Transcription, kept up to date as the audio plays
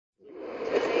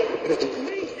Get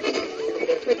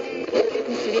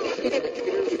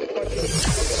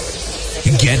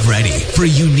ready for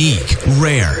unique,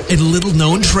 rare, and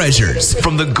little-known treasures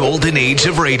from the golden age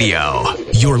of radio.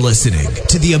 You're listening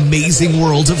to The Amazing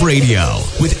World of Radio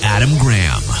with Adam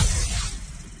Graham.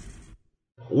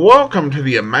 Welcome to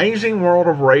The Amazing World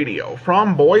of Radio.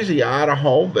 From Boise,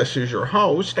 Idaho, this is your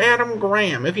host, Adam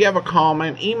Graham. If you have a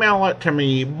comment, email it to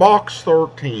me,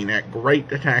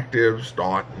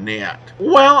 box13@greatdetectives.net.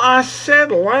 Well, I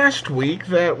said last week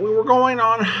that we were going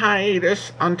on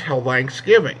hiatus until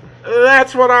Thanksgiving.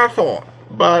 That's what I thought.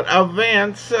 But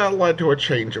events led to a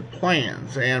change of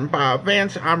plans. And by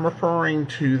events, I'm referring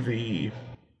to the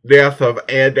death of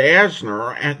Ed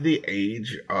Asner at the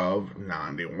age of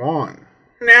 91.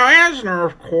 Now, Asner,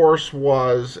 of course,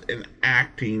 was an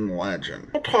acting legend.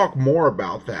 We'll talk more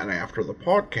about that after the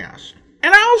podcast.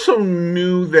 And I also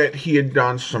knew that he had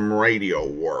done some radio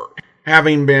work,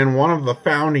 having been one of the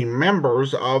founding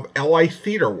members of LA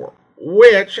Theater Works,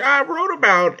 which I wrote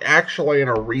about actually in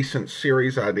a recent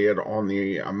series I did on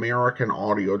the American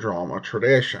audio drama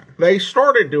tradition. They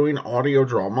started doing audio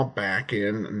drama back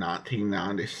in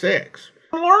 1996.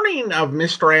 Learning of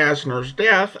Mr. Asner's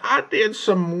death, I did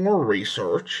some more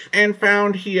research and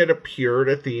found he had appeared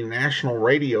at the National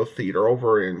Radio Theater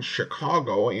over in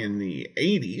Chicago in the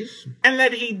 80s, and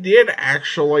that he did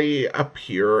actually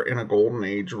appear in a Golden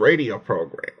Age radio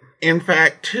program. In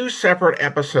fact, 2 separate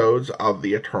episodes of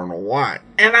The Eternal Light.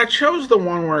 And I chose the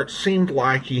one where it seemed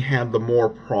like he had the more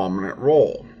prominent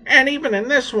role. And even in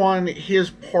this one, his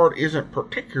part isn't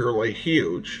particularly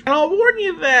huge. And I'll warn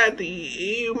you that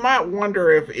you might wonder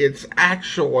if it's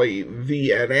actually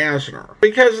the Ed Asner,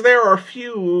 because there are a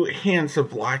few hints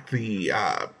of like the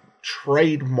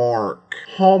trademark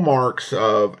hallmarks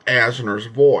of Asner's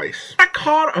voice. I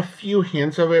caught a few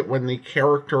hints of it when the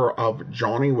character of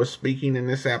Johnny was speaking in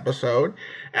this episode,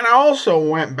 and I also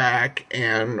went back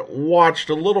and watched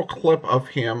a little clip of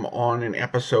him on an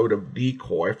episode of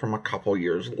Decoy from a couple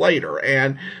years later,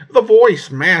 and the voice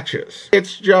matches.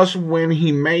 It's just when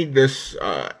he made this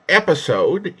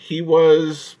episode, he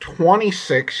was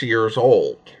 26 years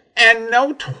old. And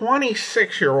no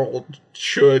 26-year-old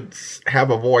should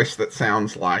have a voice that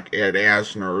sounds like Ed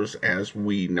Asner's as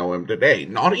we know him today.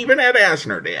 Not even Ed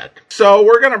Asner did. So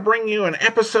we're going to bring you an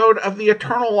episode of The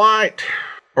Eternal Light.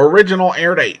 Original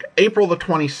air date, April the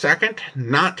 22nd,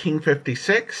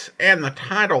 1956. And the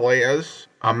title is,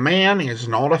 A Man Is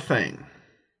Not a Thing.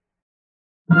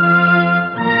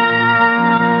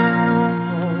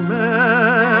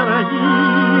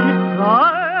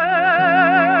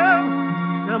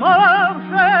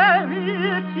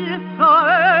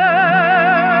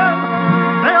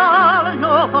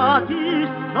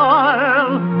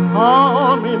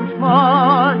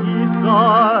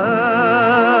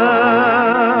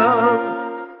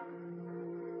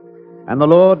 And the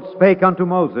Lord spake unto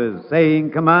Moses,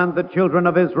 saying, Command the children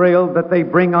of Israel that they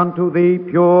bring unto thee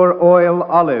pure oil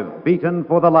olive, beaten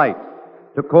for the light,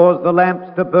 to cause the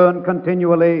lamps to burn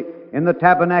continually in the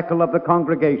tabernacle of the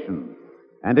congregation.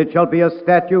 And it shall be a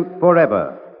statute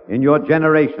forever in your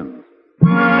generations.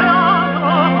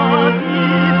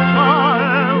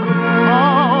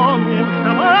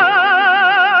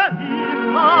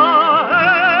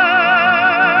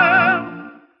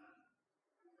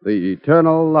 The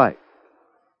Eternal Light.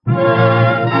 The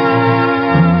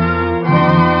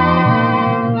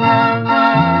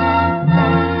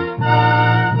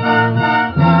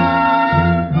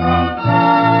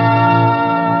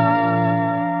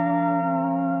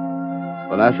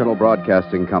National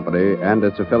Broadcasting Company and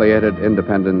its affiliated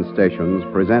independent stations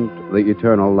present The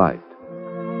Eternal Light,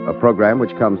 a program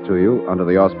which comes to you under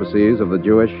the auspices of the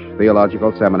Jewish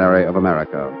Theological Seminary of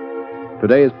America.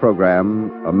 Today's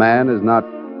program, A Man Is Not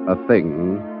a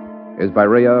Thing, is by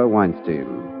Rhea Weinstein.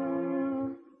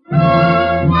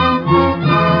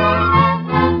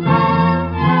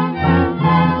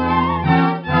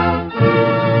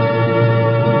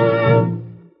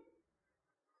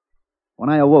 When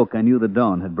I awoke, I knew the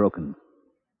dawn had broken.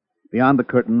 Beyond the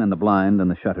curtain and the blind and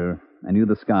the shutter, I knew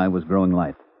the sky was growing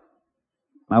light.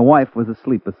 My wife was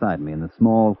asleep beside me in the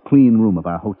small, clean room of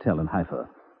our hotel in Haifa.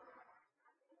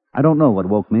 I don't know what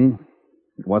woke me.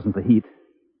 It wasn't the heat.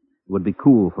 It would be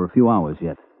cool for a few hours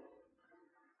yet.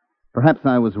 Perhaps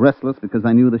I was restless because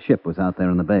I knew the ship was out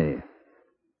there in the bay.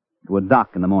 It would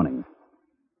dock in the morning.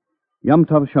 Yom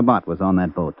Tov Shabbat was on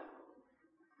that boat.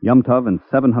 Yom Tov and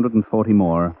 740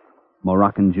 more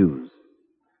Moroccan Jews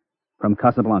from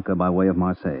Casablanca by way of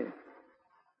Marseille.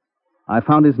 I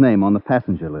found his name on the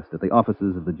passenger list at the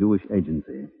offices of the Jewish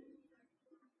Agency. It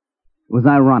was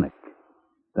ironic.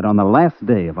 that on the last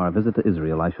day of our visit to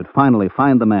Israel, I should finally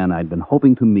find the man I'd been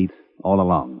hoping to meet all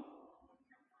along.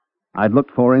 I'd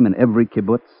looked for him in every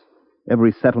kibbutz,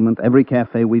 every settlement, every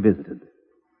cafe we visited,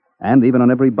 and even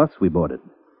on every bus we boarded.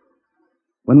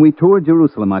 When we toured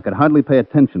Jerusalem, I could hardly pay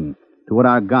attention to what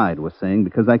our guide was saying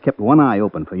because I kept one eye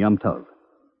open for Yom Tov.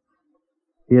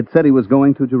 He had said he was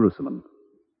going to Jerusalem,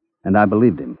 and I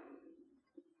believed him.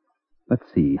 Let's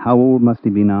see, how old must he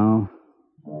be now?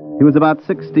 He was about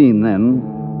 16 then.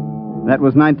 That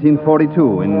was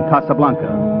 1942 in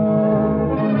Casablanca.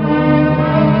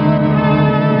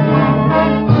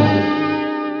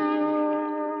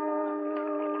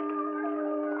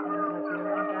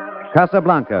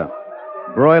 Casablanca,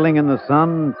 broiling in the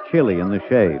sun, chilly in the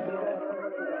shade.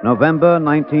 November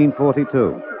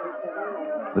 1942.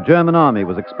 The German army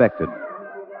was expected.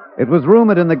 It was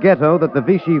rumored in the ghetto that the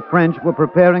Vichy French were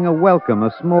preparing a welcome,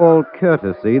 a small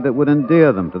courtesy that would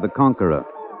endear them to the conqueror.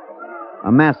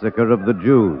 A massacre of the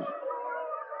Jews.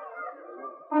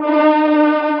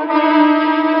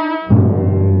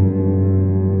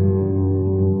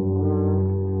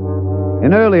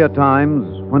 In earlier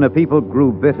times, when a people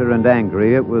grew bitter and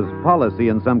angry, it was policy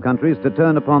in some countries to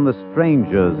turn upon the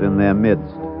strangers in their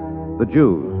midst, the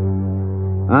Jews.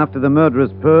 After the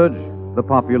murderous purge, the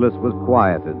populace was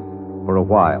quieted for a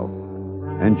while,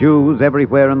 and Jews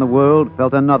everywhere in the world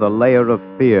felt another layer of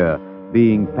fear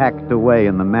being packed away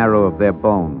in the marrow of their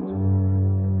bones.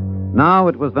 Now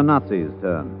it was the Nazis'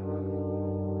 turn.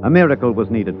 A miracle was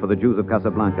needed for the Jews of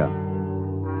Casablanca.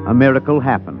 A miracle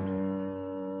happened.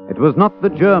 It was not the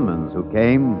Germans who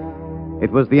came,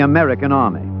 it was the American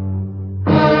army.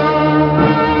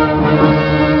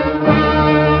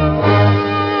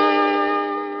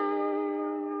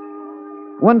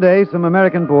 One day, some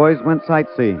American boys went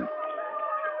sightseeing.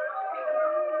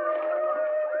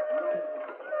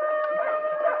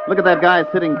 Look at that guy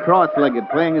sitting cross-legged,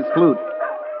 playing his flute.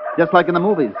 Just like in the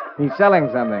movies. He's selling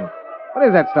something. What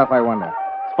is that stuff, I wonder?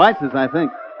 Spices, I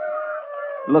think.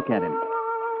 Look at him.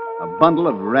 A bundle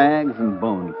of rags and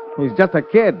bones. He's just a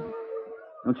kid.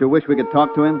 Don't you wish we could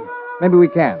talk to him? Maybe we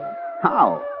can.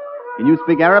 How? Can you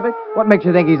speak Arabic? What makes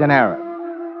you think he's an Arab?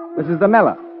 This is the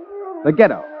Mellah, the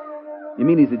ghetto. You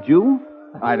mean he's a Jew?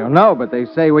 I don't know, but they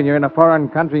say when you're in a foreign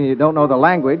country and you don't know the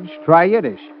language, try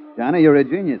Yiddish. Johnny, you're a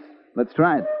genius. Let's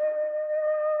try it.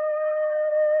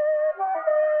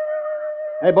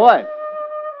 Hey, boy.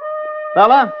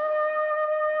 Fella?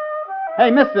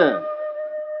 Hey, mister.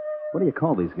 What do you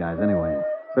call these guys, anyway?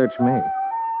 Search me.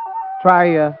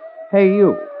 Try, hey,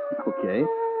 you. Okay.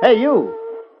 Hey, you.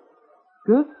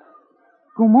 Que?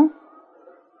 Comment?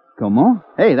 Comment?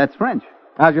 Hey, that's French.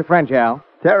 How's your French, Al?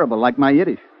 Terrible, like my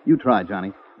Yiddish. You try,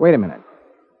 Johnny. Wait a minute.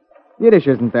 Yiddish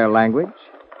isn't their language.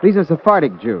 These are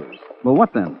Sephardic Jews. Well,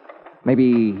 what then?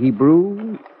 Maybe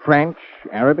Hebrew, French,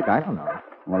 Arabic, I don't know.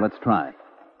 Well, let's try.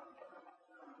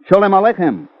 Sholem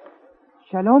Aleichem.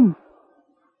 Shalom.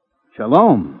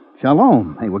 Shalom.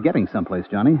 Shalom. Hey, we're getting someplace,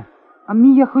 Johnny.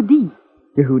 Ami Yehudi.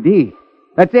 Yehudi.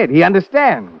 That's it. He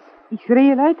understands.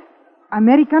 Israelite?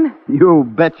 American? You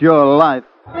bet your life.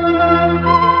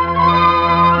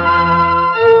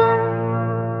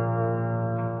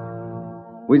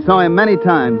 We saw him many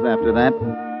times after that,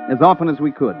 as often as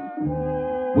we could.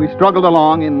 We struggled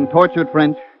along in tortured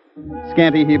French,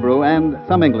 scanty Hebrew, and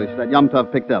some English that Yom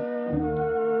Tov picked up.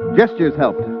 Gestures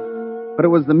helped, but it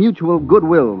was the mutual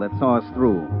goodwill that saw us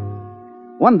through.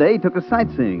 One day he took us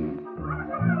sightseeing.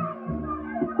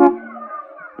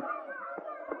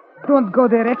 Don't go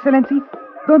there, Excellency.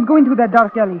 Don't go into that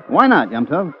dark alley. Why not, Yom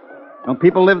Tov? Don't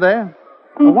people live there?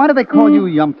 Well, why do they call you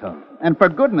Yom Tov? And for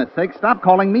goodness sake, stop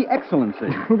calling me Excellency.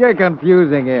 You're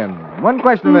confusing him. One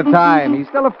question at a time. He's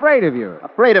still afraid of you.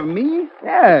 Afraid of me?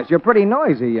 Yes, you're pretty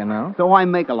noisy, you know. So I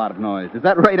make a lot of noise. Does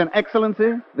that rate an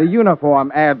Excellency? The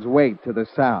uniform adds weight to the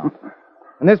sound.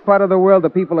 In this part of the world, the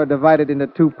people are divided into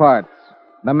two parts,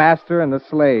 the master and the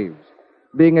slaves.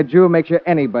 Being a Jew makes you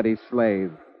anybody's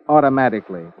slave,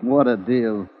 automatically. What a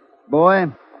deal. Boy,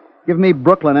 give me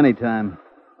Brooklyn anytime.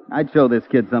 I'd show this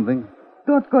kid something.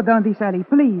 Don't go down this alley,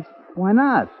 please. Why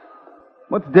not?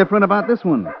 What's different about this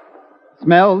one?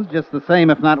 Smells just the same,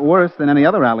 if not worse, than any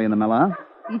other alley in the Mellah.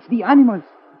 It's the animals.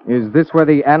 Is this where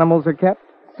the animals are kept?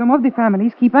 Some of the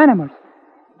families keep animals.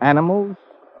 Animals?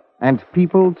 And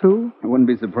people, too? I wouldn't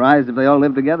be surprised if they all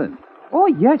lived together. Oh,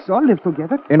 yes, all live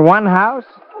together. In one house?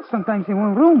 Sometimes in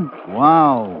one room.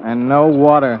 Wow. And no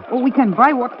water. Oh, we can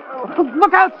buy water. Oh,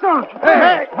 look out, sir!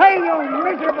 Hey, you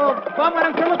miserable bum! Why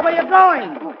don't you look where you're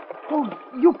going? Oh,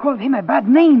 you called him a bad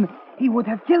name. He would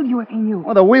have killed you if he knew.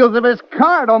 Well, the wheels of his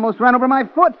cart almost ran over my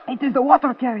foot. It is the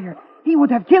water carrier. He would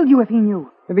have killed you if he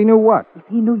knew. If he knew what? If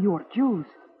he knew you were Jews.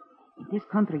 In this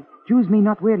country, Jews may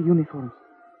not wear uniforms.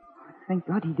 Thank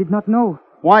God he did not know.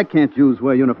 Why can't Jews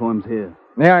wear uniforms here?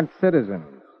 They aren't citizens.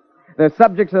 They're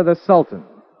subjects of the Sultan.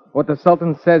 What the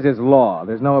Sultan says is law.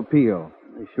 There's no appeal.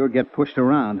 They sure get pushed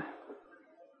around.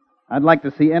 I'd like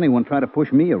to see anyone try to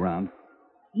push me around.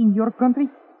 In your country,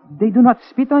 they do not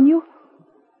spit on you?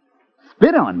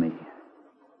 Spit on me?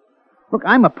 Look,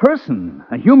 I'm a person,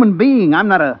 a human being. I'm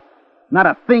not a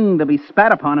thing to be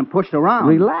spat upon and pushed around.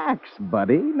 Relax,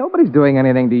 buddy. Nobody's doing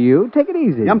anything to you. Take it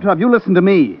easy. Yum Tov, you listen to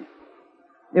me.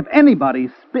 If anybody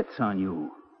spits on you,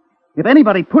 if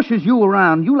anybody pushes you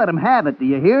around, you let him have it, do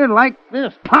you hear? Like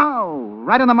this. Pow!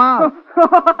 Right in the mouth.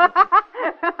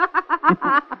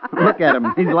 Look at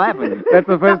him. He's laughing. That's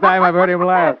the first time I've heard him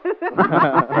laugh.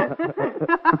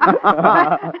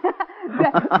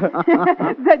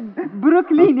 That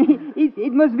Brooklyn,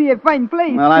 it must be a fine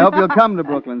place. Well, I hope you'll come to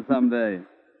Brooklyn someday.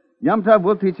 Yum Tov,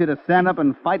 we'll teach you to stand up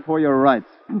and fight for your rights.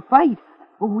 Fight?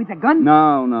 With a gun?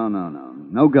 No.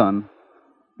 No gun.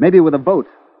 Maybe with a vote.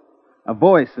 A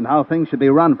voice and how things should be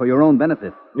run for your own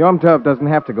benefit. Yom Tov doesn't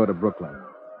have to go to Brooklyn.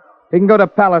 He can go to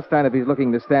Palestine if he's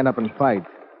looking to stand up and fight.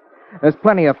 There's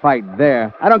plenty of fight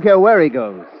there. I don't care where he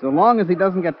goes, so long as he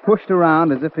doesn't get pushed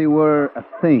around as if he were a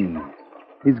thing.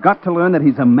 He's got to learn that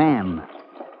he's a man.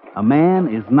 A man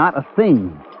is not a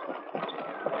thing.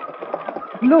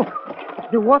 Look,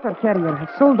 the water carrier has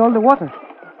sold all the water.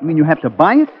 You mean you have to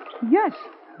buy it? Yes,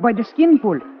 by the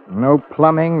skinful. No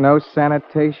plumbing, no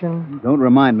sanitation. Don't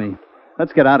remind me.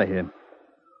 Let's get out of here.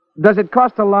 Does it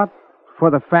cost a lot for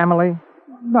the family?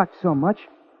 Not so much.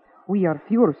 We are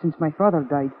fewer since my father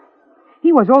died.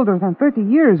 He was older than 30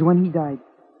 years when he died.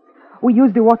 We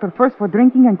use the water first for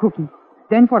drinking and cooking,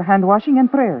 then for hand washing and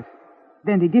prayers.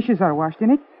 Then the dishes are washed in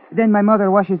it. Then my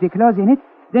mother washes the clothes in it.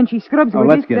 Then she scrubs with it.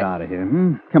 Let's get out of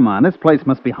here. Come on, this place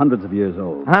must be hundreds of years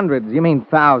old. Hundreds? You mean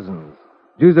thousands.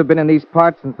 Jews have been in these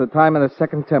parts since the time of the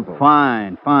Second Temple.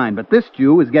 Fine. But this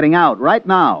Jew is getting out right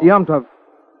now. Yom Tov,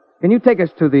 can you take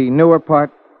us to the newer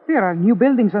part? There are new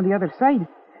buildings on the other side.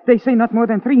 They say not more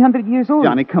than 300 years old.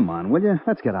 Johnny, come on, will you?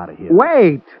 Let's get out of here.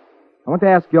 Wait! I want to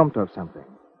ask Yom Tov something.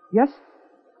 Yes?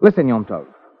 Listen, Yom Tov.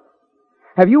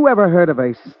 Have you ever heard of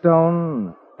a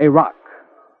stone, a rock,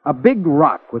 a big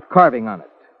rock with carving on it,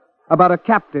 about a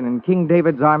captain in King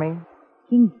David's army?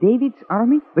 King David's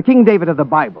army? The King David of the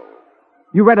Bible.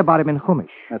 You read about him in Chumash.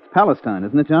 That's Palestine,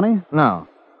 isn't it, Johnny? No.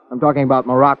 I'm talking about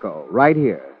Morocco, right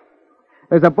here.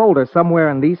 There's a boulder somewhere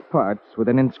in these parts with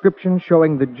an inscription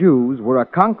showing the Jews were a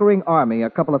conquering army a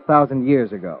couple of thousand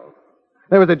years ago.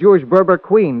 There was a Jewish Berber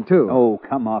queen, too. Oh,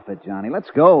 come off it, Johnny.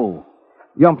 Let's go.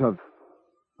 Yom Tov,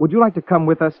 would you like to come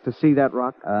with us to see that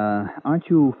rock? Aren't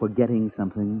you forgetting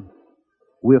something?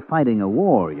 We're fighting a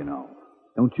war, you know.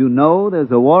 Don't you know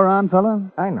there's a war on, fella?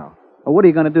 I know. Well, what are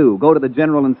you going to do? Go to the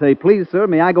general and say, please, sir,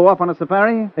 may I go off on a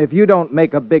safari? If you don't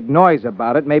make a big noise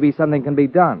about it, maybe something can be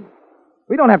done.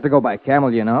 We don't have to go by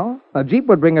camel, you know. A jeep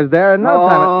would bring us there in no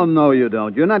time. Oh, no, you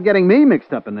don't. You're not getting me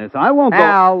mixed up in this. I won't go.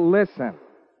 Al, listen.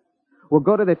 We'll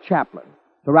go to the chaplain,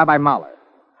 to Rabbi Mahler.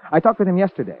 I talked with him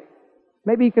yesterday.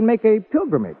 Maybe he can make a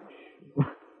pilgrimage.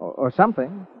 or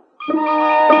something.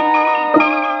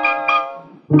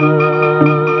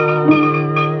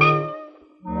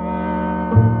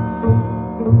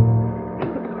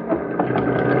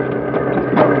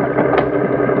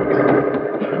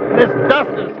 This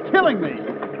dust is killing me.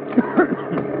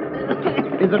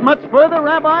 Is it much further,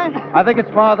 Rabbi? I think it's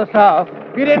farther south.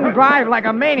 If you didn't drive like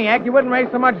a maniac, you wouldn't raise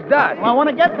so much dust. Well, I want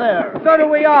to get there. So do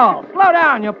we all. Slow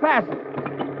down, you'll pass it.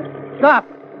 Stop.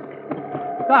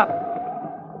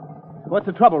 What's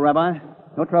the trouble, Rabbi?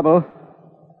 No trouble.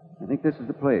 I think this is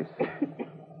the place.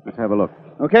 Let's have a look.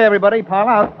 Okay, everybody, pile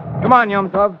out. Come on, Yom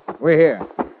Tov. We're here.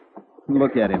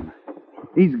 Look at him.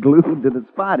 He's glued to the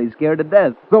spot. He's scared to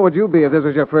death. So would you be if this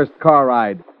was your first car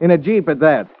ride. In a Jeep at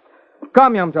that.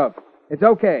 Come, Yom Tov. It's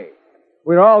okay.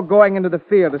 We're all going into the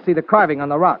field to see the carving on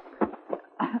the rock.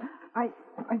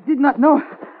 I did not know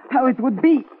how it would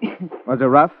be. Was it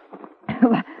rough?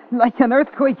 Like an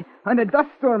earthquake and a dust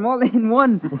storm all in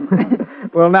one.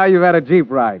 Well, now you've had a Jeep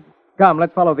ride. Come,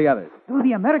 let's follow the others. Do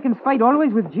the Americans fight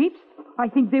always with jeeps? I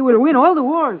think they will win all the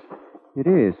wars. It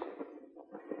is.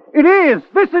 It is!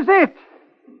 This is it!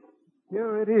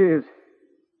 Here it is.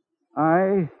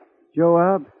 I,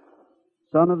 Joab,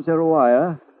 son of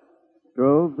Zeruiah,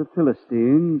 drove the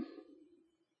Philistines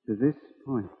to this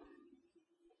point.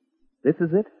 This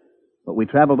is it? But we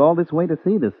traveled all this way to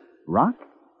see this rock?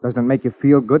 Doesn't it make you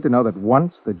feel good to know that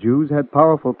once the Jews had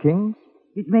powerful kings?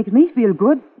 It makes me feel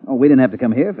good. Oh, we didn't have to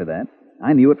come here for that.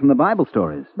 I knew it from the Bible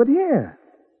stories. But here,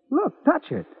 look,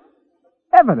 touch it.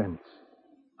 Evidence.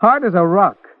 Hard as a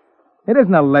rock. It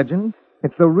isn't a legend.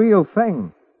 It's the real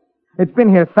thing. It's been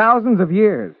here thousands of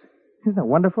years. Isn't that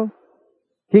wonderful?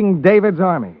 King David's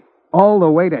army, all the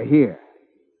way to here.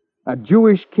 A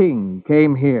Jewish king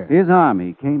came here. His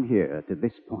army came here to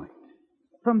this point.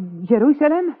 From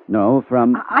Jerusalem? No,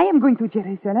 from... I am going to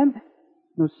Jerusalem.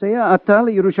 Nosea atal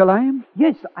Yerushalayim?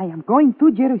 Yes, I am going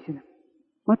to Jerusalem.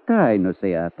 Matai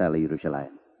nosea atal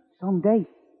Yerushalayim? Someday.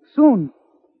 Soon.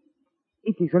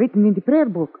 It is written in the prayer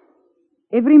book.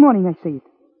 Every morning I say it.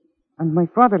 And my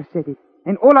father said it.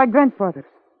 And all our grandfathers.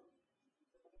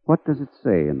 What does it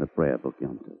say in the prayer book,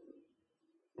 Yom Tov?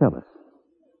 Tell us.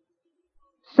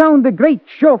 Sound the great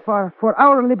shofar for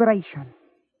our liberation.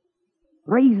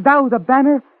 Raise thou the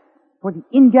banner for the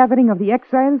ingathering of the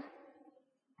exiles,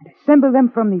 and assemble them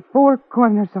from the four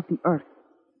corners of the earth.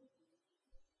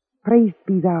 Praised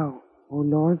be thou, O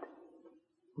Lord,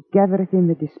 who gathereth in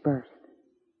the dispersed.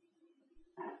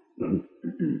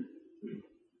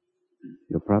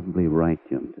 You're probably right,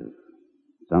 Yom Tov.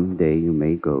 Someday you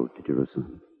may go to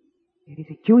Jerusalem. There is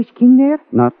a Jewish king there?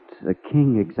 Not a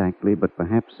king exactly, but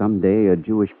perhaps someday a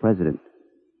Jewish president.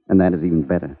 And that is even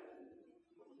better.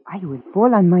 I will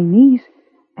fall on my knees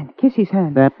and kiss his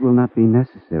hand. That will not be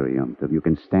necessary, Yom Tov. You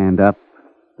can stand up.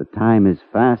 The time is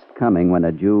fast coming when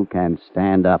a Jew can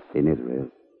stand up in Israel.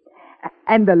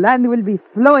 And the land will be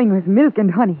flowing with milk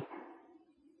and honey.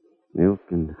 Milk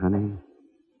and honey.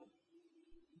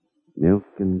 Milk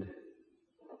and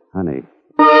honey.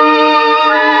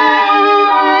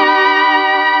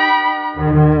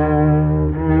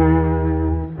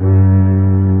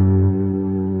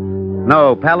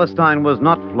 No, Palestine was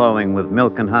not flowing with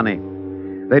milk and honey.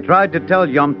 They tried to tell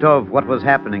Yom Tov what was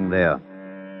happening there.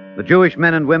 The Jewish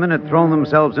men and women had thrown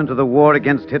themselves into the war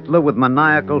against Hitler with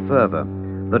maniacal fervor.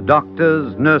 The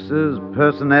doctors, nurses,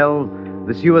 personnel,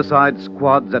 the suicide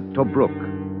squads at Tobruk.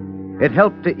 It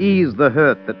helped to ease the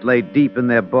hurt that lay deep in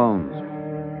their bones.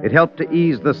 It helped to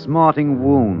ease the smarting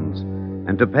wounds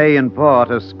and to pay in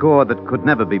part a score that could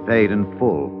never be paid in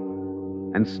full.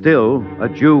 And still, a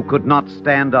Jew could not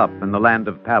stand up in the land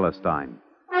of Palestine.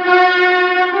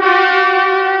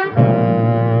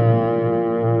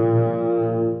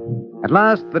 At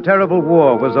last, the terrible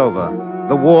war was over.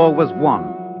 The war was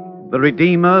won. The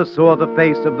Redeemer saw the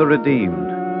face of the redeemed.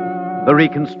 The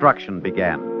reconstruction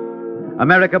began.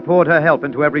 America poured her help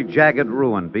into every jagged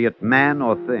ruin, be it man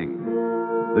or thing.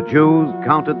 The Jews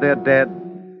counted their dead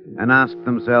and asked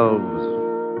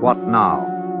themselves, what now?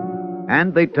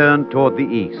 And they turned toward the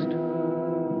east.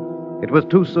 It was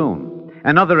too soon.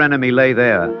 Another enemy lay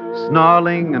there,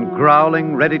 snarling and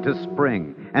growling, ready to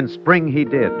spring. And spring he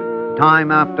did,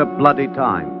 time after bloody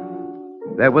time.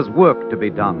 There was work to be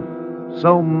done,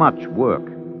 so much work.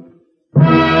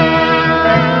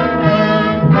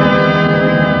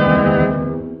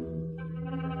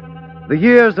 The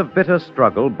years of bitter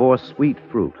struggle bore sweet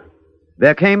fruit.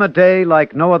 There came a day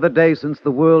like no other day since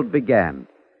the world began.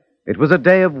 It was a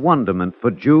day of wonderment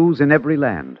for Jews in every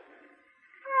land.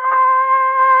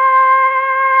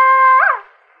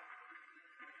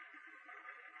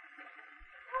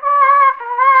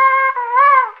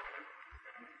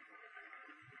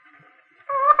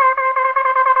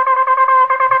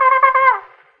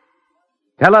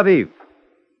 Tel Aviv,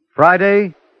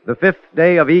 Friday, the 5th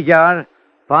day of Iyar,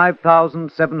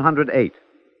 5708,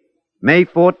 May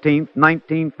 14th,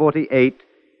 1948,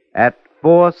 at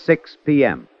 4:06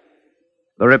 p.m.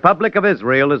 The Republic of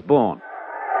Israel is born.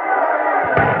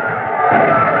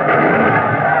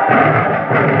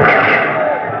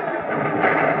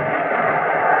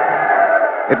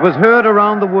 It was heard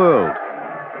around the world.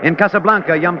 In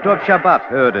Casablanca, Yom Tov Shabbat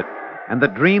heard it, and the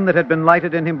dream that had been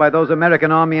lighted in him by those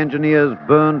American Army engineers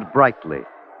burned brightly.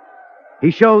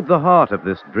 He showed the heart of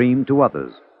this dream to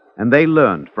others, and they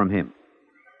learned from him.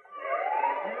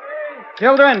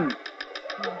 Children!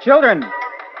 Children!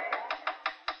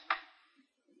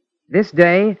 This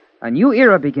day, a new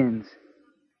era begins.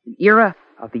 The era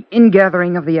of the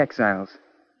ingathering of the exiles.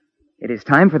 It is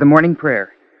time for the morning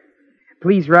prayer.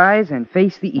 Please rise and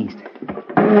face the east.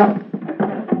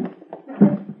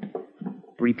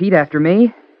 Repeat after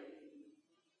me.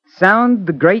 Sound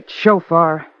the great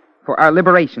shofar for our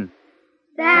liberation.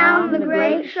 Sound the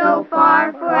great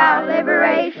shofar for our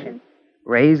liberation.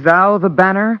 Raise thou the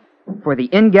banner for the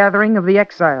ingathering of the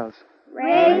exiles.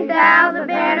 Raise thou the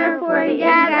banner for the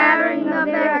ingathering of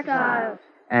the exiles.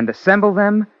 And assemble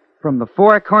them from the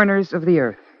four corners of the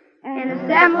earth. And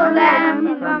assemble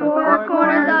them from the four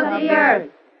corners of the earth.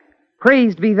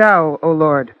 Praised be thou, O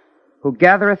Lord, who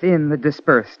gathereth in the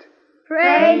dispersed.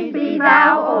 Praised be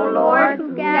thou, O Lord,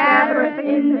 who gathereth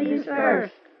in the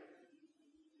dispersed.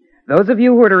 Those of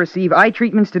you who are to receive eye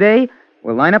treatments today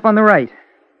will line up on the right.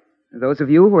 Those of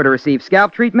you who are to receive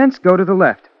scalp treatments, go to the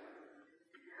left.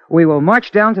 We will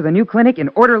march down to the new clinic in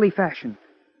orderly fashion,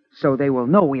 so they will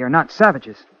know we are not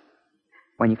savages.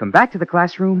 When you come back to the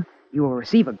classroom, you will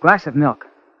receive a glass of milk.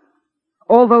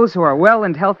 All those who are well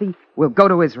and healthy will go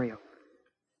to Israel.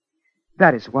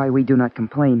 That is why we do not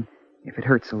complain if it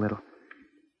hurts a little.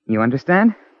 You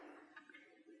understand?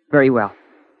 Very well.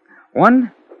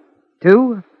 1,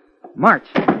 2, march.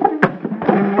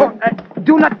 Oh,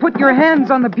 do not put your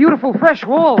hands on the beautiful fresh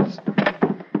walls.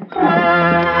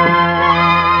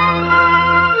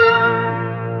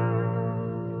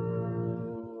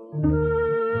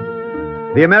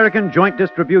 The American Joint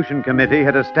Distribution Committee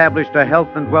had established a health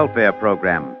and welfare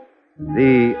program.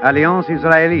 The Alliance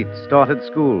Israélite started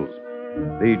schools.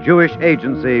 The Jewish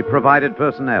Agency provided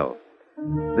personnel.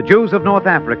 The Jews of North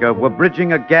Africa were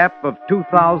bridging a gap of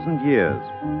 2,000 years.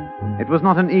 It was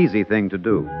not an easy thing to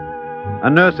do. A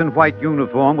nurse in white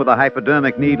uniform with a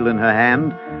hypodermic needle in her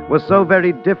hand was so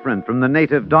very different from the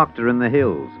native doctor in the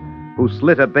hills who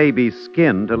slit a baby's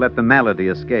skin to let the malady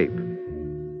escape.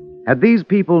 Had these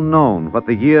people known what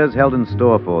the years held in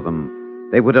store for them,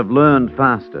 they would have learned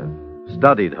faster,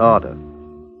 studied harder.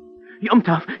 Yom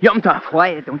Tov.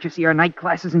 Quiet, don't you see our night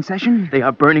classes in session? They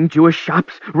are burning Jewish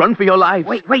shops. Run for your lives.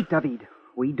 Wait, David.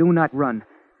 We do not run.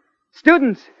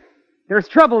 Students, there's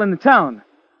trouble in the town.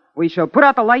 We shall put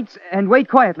out the lights and wait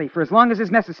quietly for as long as is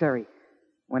necessary.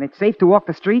 When it's safe to walk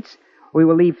the streets, we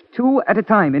will leave 2 at a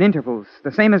time in intervals,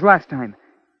 the same as last time.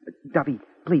 David,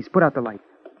 please, put out the light.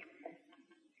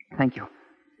 Thank you.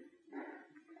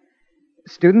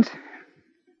 Students,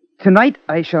 tonight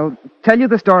I shall tell you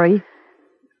the story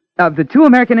of the 2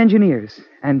 American engineers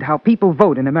and how people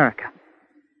vote in America.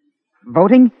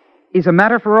 Voting is a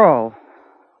matter for all.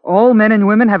 All men and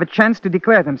women have a chance to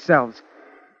declare themselves.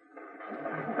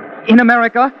 In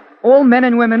America, all men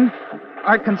and women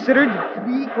are considered to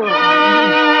be equal.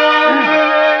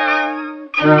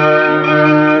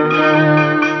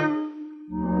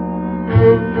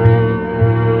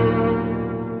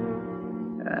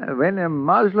 When a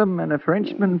Muslim and a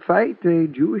Frenchman fight, a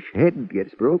Jewish head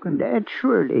gets broken. That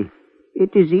surely.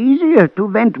 It is easier to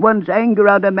vent one's anger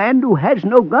on a man who has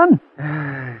no gun.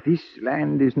 This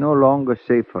land is no longer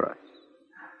safe for us.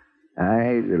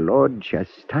 The Lord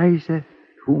chastiseth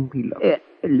whom he loves.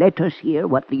 Let us hear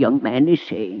what the young man is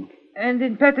saying. And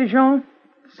in Pétajean,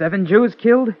 7 Jews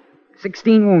killed,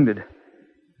 16 wounded.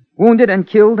 Wounded and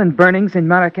killed in burnings in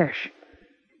Marrakesh.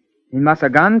 In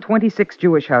Masagan, 26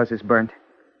 Jewish houses burnt.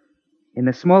 In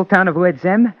the small town of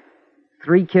Ouedzem,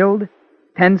 3 killed,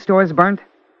 10 stores burnt,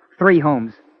 3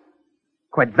 homes.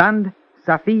 Quetvand,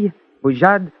 Safi,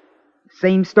 Bujad,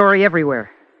 same story everywhere.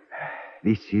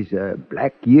 This is a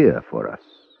black year for us.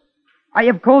 I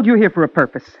have called you here for a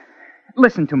purpose.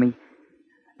 Listen to me.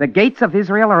 The gates of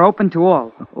Israel are open to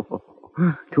all.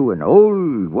 To an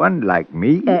old one like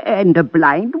me? And a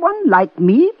blind one like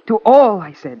me? To all,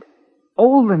 I said.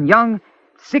 Old and young,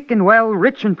 sick and well,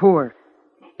 rich and poor.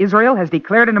 Israel has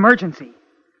declared an emergency.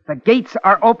 The gates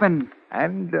are open.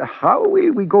 And how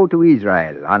will we go to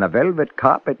Israel? On a velvet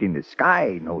carpet in the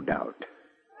sky, no doubt.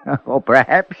 Or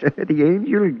perhaps the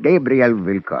angel Gabriel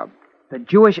will come. The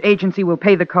Jewish Agency will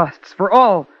pay the costs for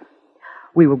all.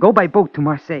 We will go by boat to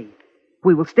Marseille.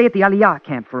 We will stay at the Aliyah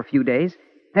camp for a few days,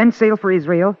 then sail for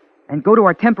Israel and go to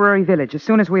our temporary village as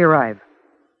soon as we arrive.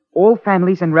 All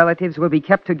families and relatives will be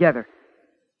kept together.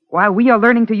 While we are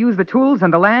learning to use the tools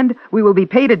and the land, we will be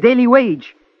paid a daily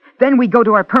wage. Then we go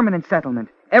to our permanent settlement,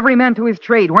 every man to his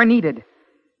trade where needed.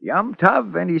 Yom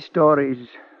Tov and his stories.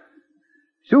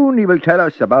 Soon he will tell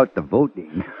us about the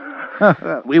voting.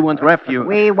 We want refuge.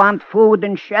 We want food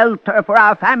and shelter for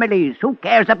our families. Who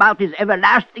cares about his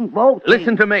everlasting vote?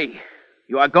 Listen to me.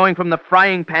 You are going from the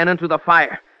frying pan into the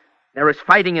fire. There is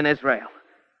fighting in Israel.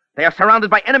 They are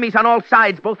surrounded by enemies on all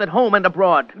sides, both at home and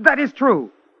abroad. That is true.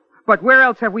 But where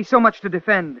else have we so much to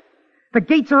defend? The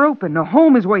gates are open. A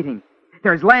home is waiting.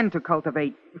 There's land to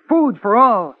cultivate, food for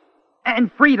all,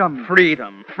 and freedom.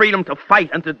 Freedom. Freedom to fight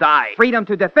and to die. Freedom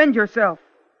to defend yourself.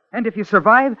 And if you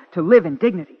survive, to live in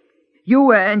dignity.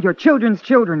 You and your children's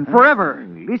children, forever.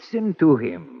 Listen to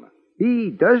him.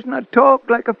 He does not talk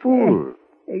like a fool.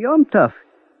 Yom Tov,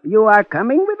 you are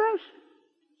coming with us?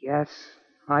 Yes,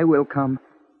 I will come.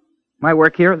 My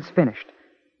work here is finished.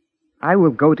 I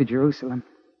will go to Jerusalem.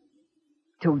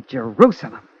 To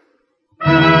Jerusalem.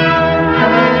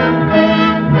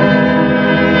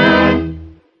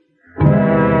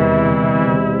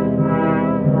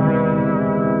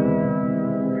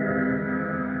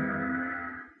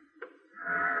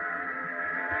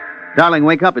 Darling,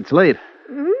 wake up. It's late.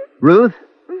 Ruth?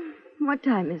 What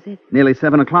time is it? Nearly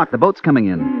 7 o'clock. The boat's coming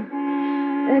in.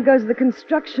 There goes the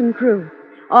construction crew.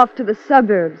 Off to the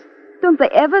suburbs. Don't they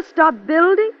ever stop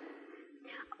building?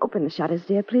 Open the shutters,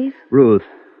 dear, please. Ruth,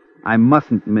 I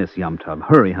mustn't miss Yum Tub.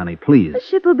 Hurry, honey, please. The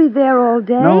ship will be there all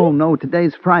day. No,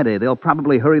 today's Friday. They'll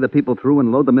probably hurry the people through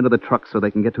and load them into the trucks so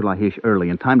they can get to Lahish early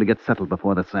in time to get settled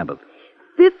before the Sabbath.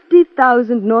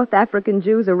 50,000 North African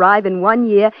Jews arrive in 1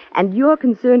 year, and you're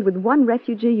concerned with one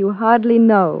refugee you hardly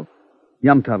know.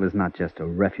 Yum Tub is not just a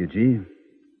refugee.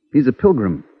 He's a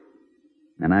pilgrim.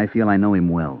 And I feel I know him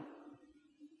well.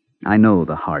 I know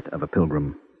the heart of a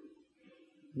pilgrim.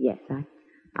 Yes,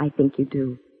 I think you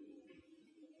do.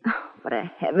 Oh, what a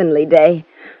heavenly day.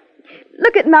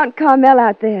 Look at Mount Carmel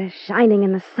out there, shining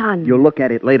in the sun. You'll look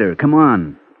at it later. Come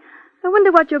on. I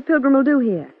wonder what your pilgrim will do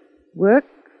here. Work?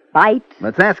 Fight?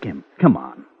 Let's ask him. Come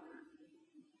on.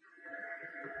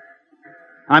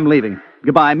 I'm leaving.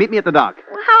 Goodbye. Meet me at the dock.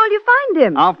 Well, how will you find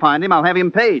him? I'll find him. I'll have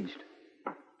him paged.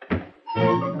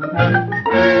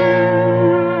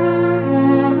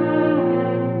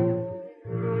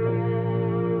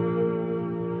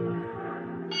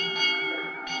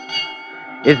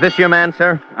 Is this your man,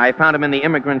 sir? I found him in the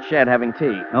immigrant shed having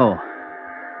tea. Oh,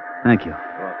 thank you.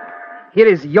 Here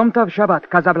is Yom Tov Shabbat,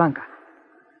 Casablanca.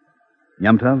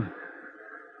 Yom Tov?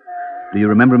 Do you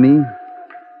remember me?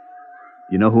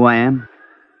 You know who I am?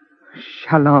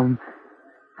 Shalom.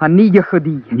 Ani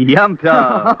Yehudi. Yom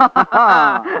Tov.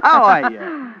 How are you?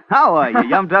 How are you,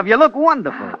 Yom Tov? You look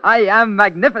wonderful. I am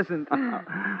magnificent.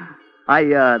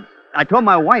 I told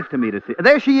my wife to meet us here.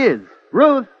 There she is.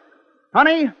 Ruth.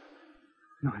 Honey.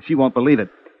 No, she won't believe it.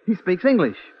 He speaks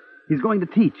English. He's going to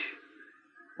teach.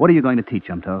 What are you going to teach,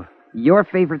 Yom Tov? Your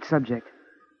favorite subject.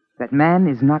 That man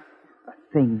is not a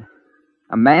thing.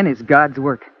 A man is God's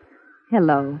work.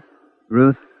 Hello.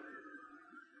 Ruth,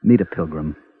 meet a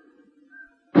pilgrim.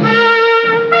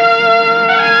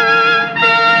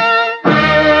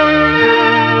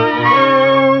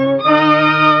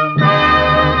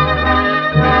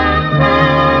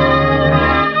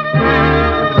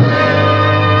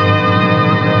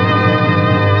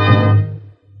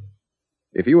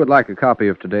 If you would like a copy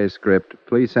of today's script,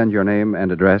 please send your name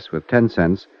and address with 10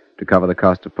 cents to cover the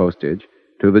cost of postage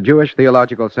to the Jewish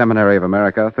Theological Seminary of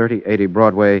America, 3080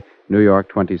 Broadway, New York,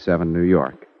 27, New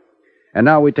York. And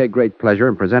now we take great pleasure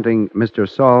in presenting Mr.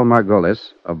 Saul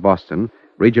Margolis of Boston,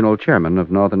 Regional Chairman of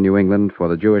Northern New England for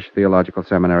the Jewish Theological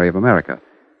Seminary of America.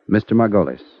 Mr.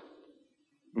 Margolis.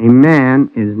 A man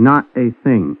is not a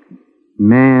thing.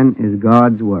 Man is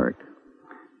God's work.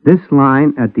 This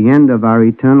line at the end of our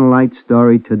Eternal Light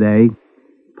story today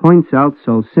points out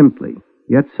so simply,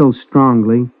 yet so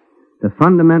strongly, the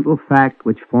fundamental fact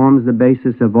which forms the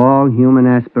basis of all human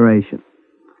aspiration.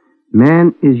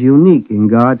 Man is unique in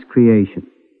God's creation.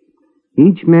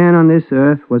 Each man on this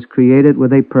earth was created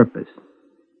with a purpose.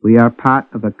 We are part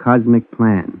of a cosmic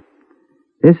plan.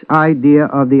 This idea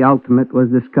of the ultimate was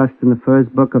discussed in the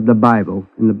first book of the Bible,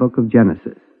 in the book of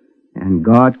Genesis. And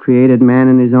God created man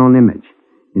in his own image.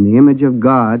 In the image of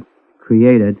God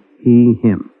created he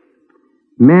him.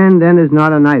 Man then is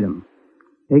not an item,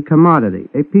 a commodity,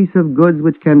 a piece of goods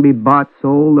which can be bought,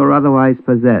 sold, or otherwise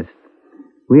possessed.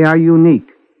 We are unique.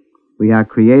 We are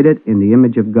created in the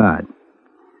image of God.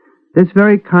 This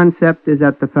very concept is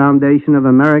at the foundation of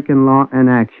American law and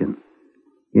action.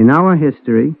 In our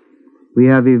history, we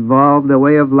have evolved a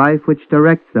way of life which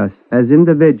directs us as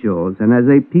individuals and as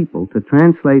a people to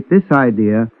translate this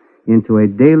idea into a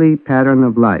daily pattern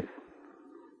of life.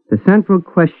 The central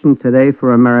question today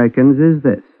for Americans is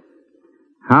this: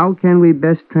 how can we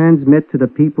best transmit to the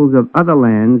peoples of other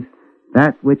lands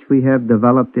that which we have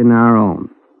developed in our own?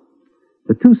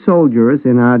 The two soldiers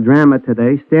in our drama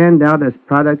today stand out as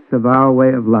products of our way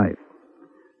of life.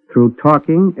 Through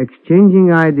talking,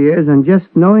 exchanging ideas, and just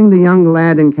knowing the young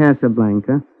lad in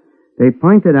Casablanca, they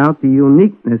pointed out the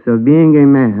uniqueness of being a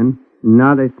man,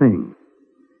 not a thing.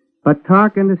 But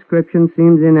talk and description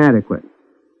seems inadequate.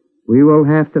 We will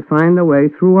have to find a way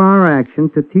through our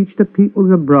action to teach the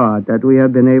peoples abroad that we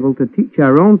have been able to teach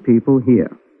our own people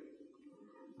here.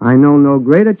 I know no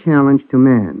greater challenge to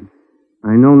man.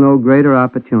 I know no greater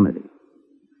opportunity.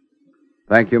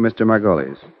 Thank you, Mr.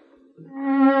 Margolis.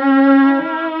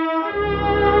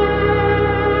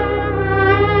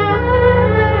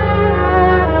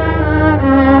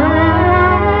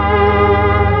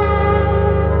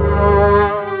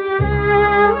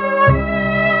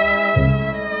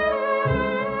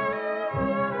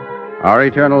 Our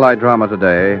Eternal Light drama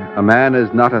today, A Man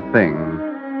Is Not a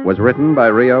Thing, was written by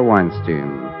Ria Weinstein.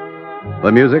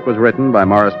 The music was written by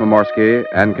Morris Momorsky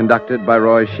and conducted by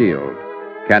Roy Shield.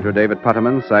 Cantor David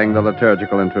Putterman sang the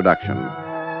liturgical introduction.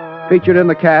 Featured in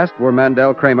the cast were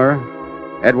Mandel Kramer,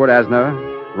 Edward Asner,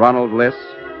 Ronald Bliss,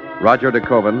 Roger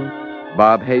DeKoven,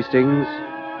 Bob Hastings,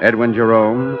 Edwin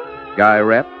Jerome, Guy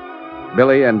Rep,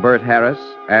 Billy and Bert Harris,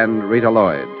 and Rita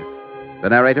Lloyd. The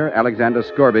narrator, Alexander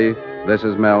Scorby. This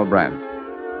is Mel Brandt.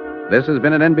 This has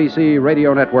been an NBC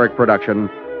Radio Network production,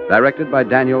 directed by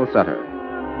Daniel Sutter.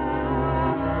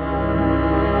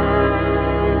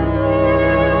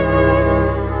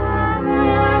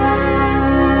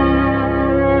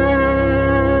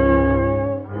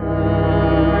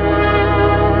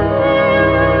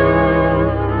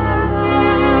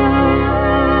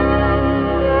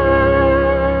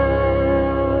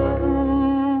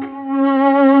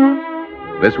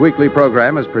 This weekly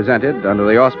program is presented under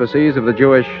the auspices of the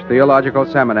Jewish Theological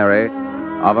Seminary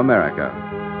of America.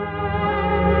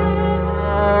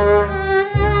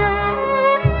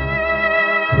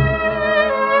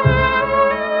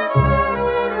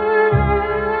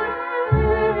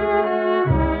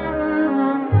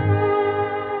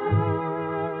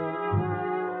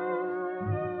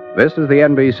 This is the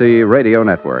NBC Radio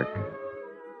Network.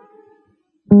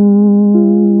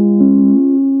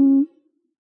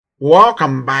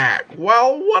 Welcome back.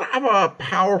 Well, what a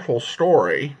powerful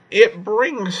story. It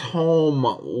brings home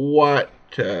what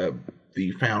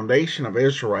the foundation of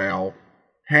Israel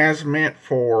has meant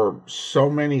for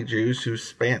so many Jews who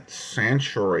spent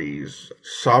centuries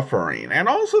suffering, and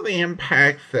also the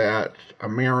impact that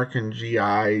American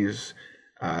GIs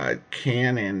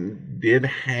can and did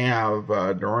have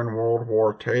during World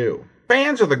War II.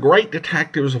 Fans of the great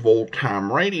detectives of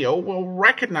old-time radio will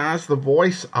recognize the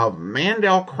voice of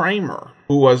Mandel Kramer,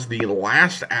 who was the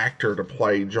last actor to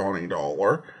play Johnny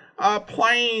Dollar,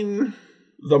 playing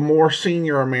the more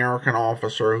senior American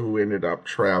officer who ended up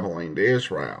traveling to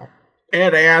Israel.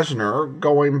 Ed Asner,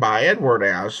 going by Edward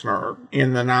Asner,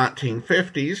 in the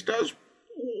 1950s, does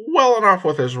well enough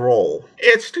with his role.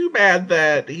 It's too bad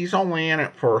that he's only in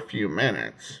it for a few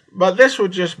minutes, but this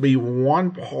would just be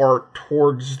one part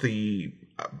towards the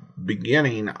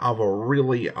beginning of a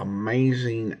really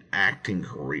amazing acting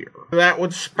career that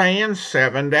would span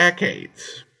 7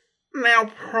 decades. Now,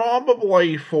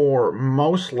 probably for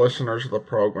most listeners of the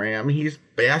program, he's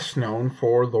best known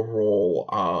for the role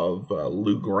of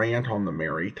Lou Grant on The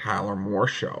Mary Tyler Moore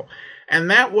Show. And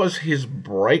that was his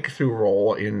breakthrough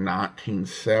role in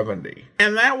 1970.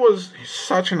 And that was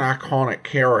such an iconic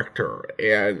character.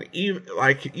 And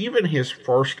even his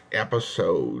first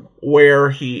episode where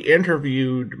he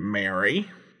interviewed Mary,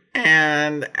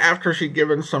 and after she'd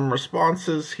given some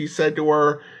responses, he said to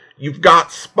her, "You've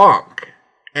got spunk."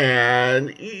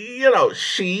 And,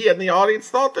 she and the audience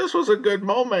thought this was a good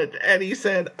moment. And he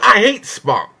said, "I hate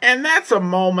spunk." And that's a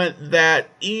moment that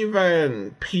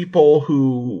even people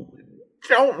who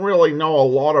don't really know a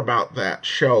lot about that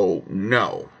show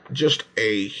know. Just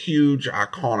a huge,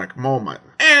 iconic moment.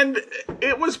 And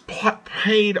it was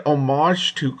paid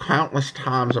homage to countless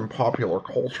times in popular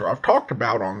culture. I've talked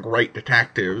about on Great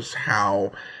Detectives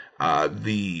how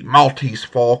the Maltese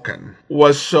Falcon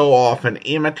was so often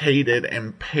imitated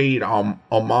and paid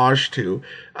homage to.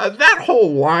 That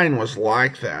whole line was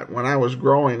like that when I was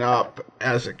growing up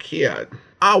as a kid.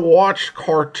 I watched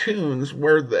cartoons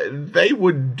where they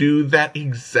would do that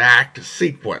exact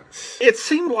sequence. It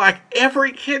seemed like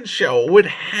every kid's show would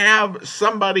have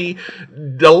somebody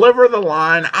deliver the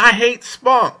line, "I hate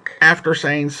spunk," after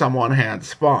saying someone had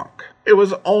spunk. It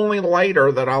was only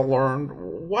later that I learned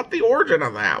what the origin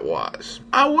of that was.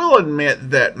 I will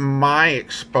admit that my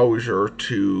exposure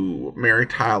to Mary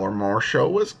Tyler Moore Show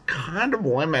was kind of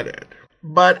limited.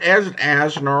 But as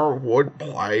Asner would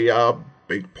play a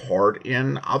big part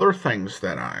in other things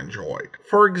that I enjoyed.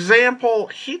 For example,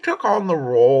 he took on the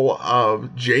role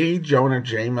of J. Jonah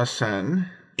Jameson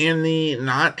in the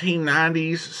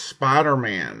 1990s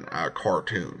Spider-Man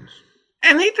cartoons.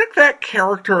 And he took that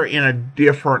character in a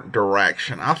different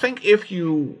direction. I think if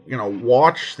you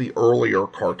watch the earlier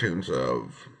cartoons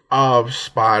of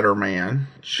Spider-Man,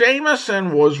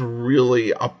 Jameson was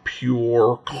really a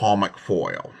pure comic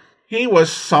foil. He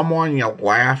was someone you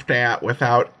laughed at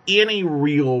without any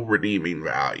real redeeming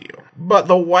value. But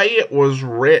the way it was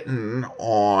written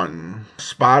on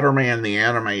Spider-Man the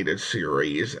Animated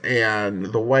Series and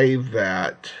the way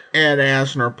that Ed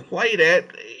Asner played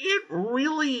it, it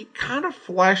really kind of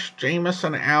fleshed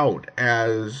Jameson out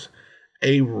as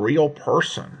a real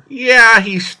person. Yeah,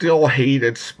 he still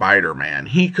hated Spider-Man.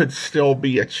 He could still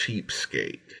be a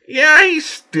cheapskate. Yeah, he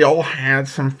still had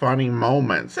some funny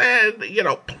moments and,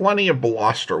 plenty of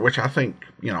bluster, which I think,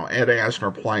 Ed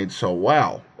Asner played so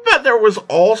well. But there was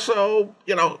also,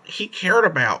 he cared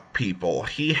about people.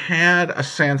 He had a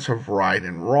sense of right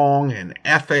and wrong and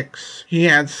ethics. He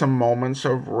had some moments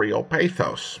of real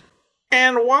pathos.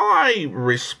 And while I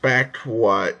respect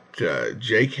what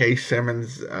J.K.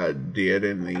 Simmons did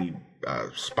in the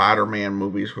Spider-Man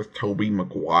movies with Tobey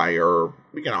Maguire,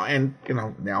 and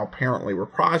now apparently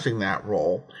reprising that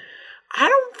role, I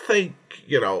don't think,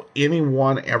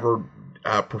 anyone ever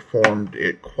performed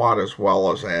it quite as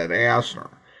well as Ed Asner.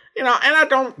 And I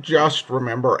don't just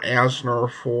remember Asner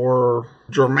for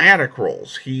dramatic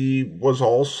roles. He was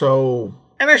also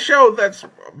in a show that's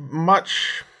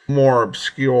much more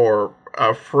obscure,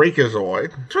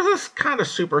 Freakazoid, which was this kind of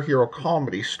superhero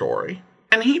comedy story.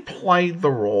 And he played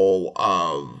the role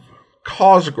of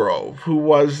Cosgrove, who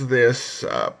was this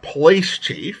police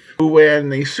chief, who when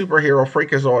the superhero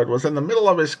Freakazoid was in the middle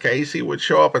of his case, he would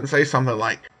show up and say something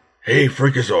like, "Hey,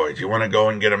 Freakazoid, you want to go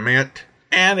and get a mint?"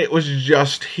 And it was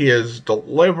just his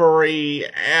delivery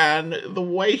and the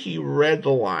way he read the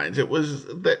lines.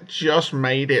 That just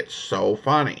made it so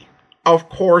funny. Of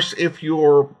course, if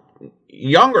you're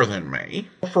younger than me,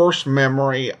 the first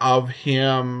memory of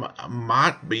him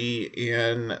might be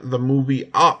in the movie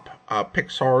Up,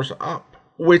 Pixar's Up,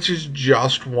 which is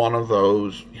just one of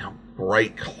those,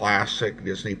 great classic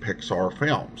Disney Pixar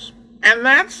films. And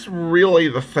that's really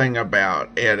the thing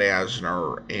about Ed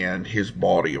Asner and his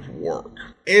body of work,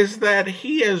 is that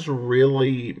he has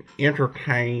really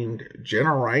entertained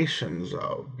generations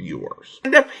of viewers.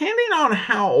 And depending on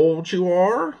how old you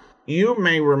are, you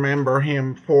may remember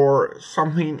him for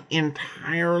something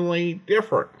entirely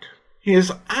different.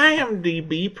 His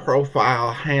IMDb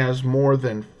profile has more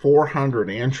than 400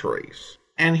 entries,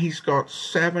 and he's got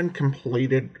 7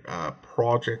 completed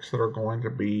projects that are going to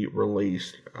be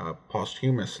released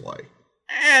posthumously.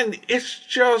 And it's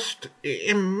just,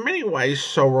 in many ways,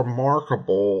 so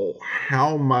remarkable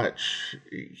how much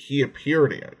he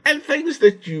appeared in, and things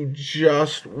that you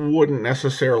just wouldn't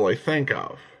necessarily think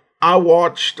of. I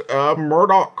watched a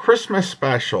Murdoch Christmas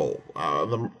special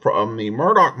from the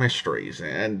Murdoch Mysteries,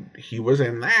 and he was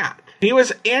in that. He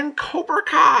was in Cobra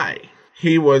Kai.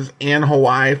 He was in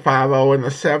Hawaii Five-0 in the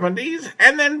 70s,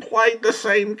 and then played the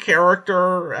same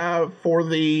character for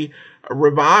the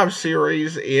Revive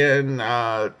series in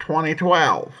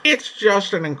 2012. It's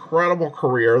just an incredible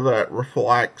career that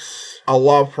reflects a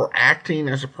love for acting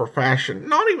as a profession,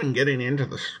 not even getting into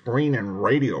the screen and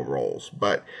radio roles,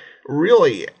 but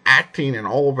really acting in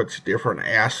all of its different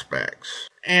aspects.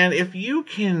 And if you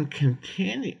can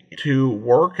continue to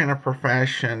work in a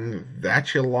profession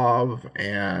that you love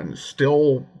and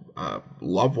still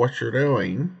love what you're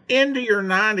doing into your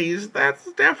 90s,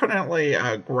 that's definitely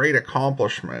a great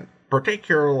accomplishment,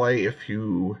 particularly if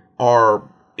you are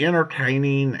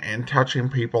entertaining and touching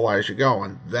people as you go.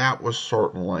 And that was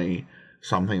certainly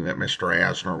something that Mr.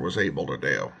 Asner was able to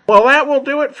do. Well, that will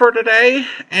do it for today,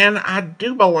 and I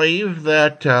do believe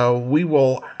that we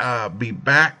will be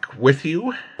back with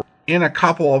you in a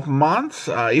couple of months.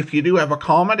 If you do have a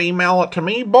comment, email it to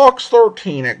me,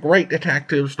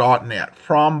 box13@greatdetectives.net.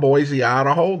 From Boise,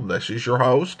 Idaho, this is your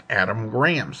host, Adam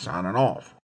Graham, signing off.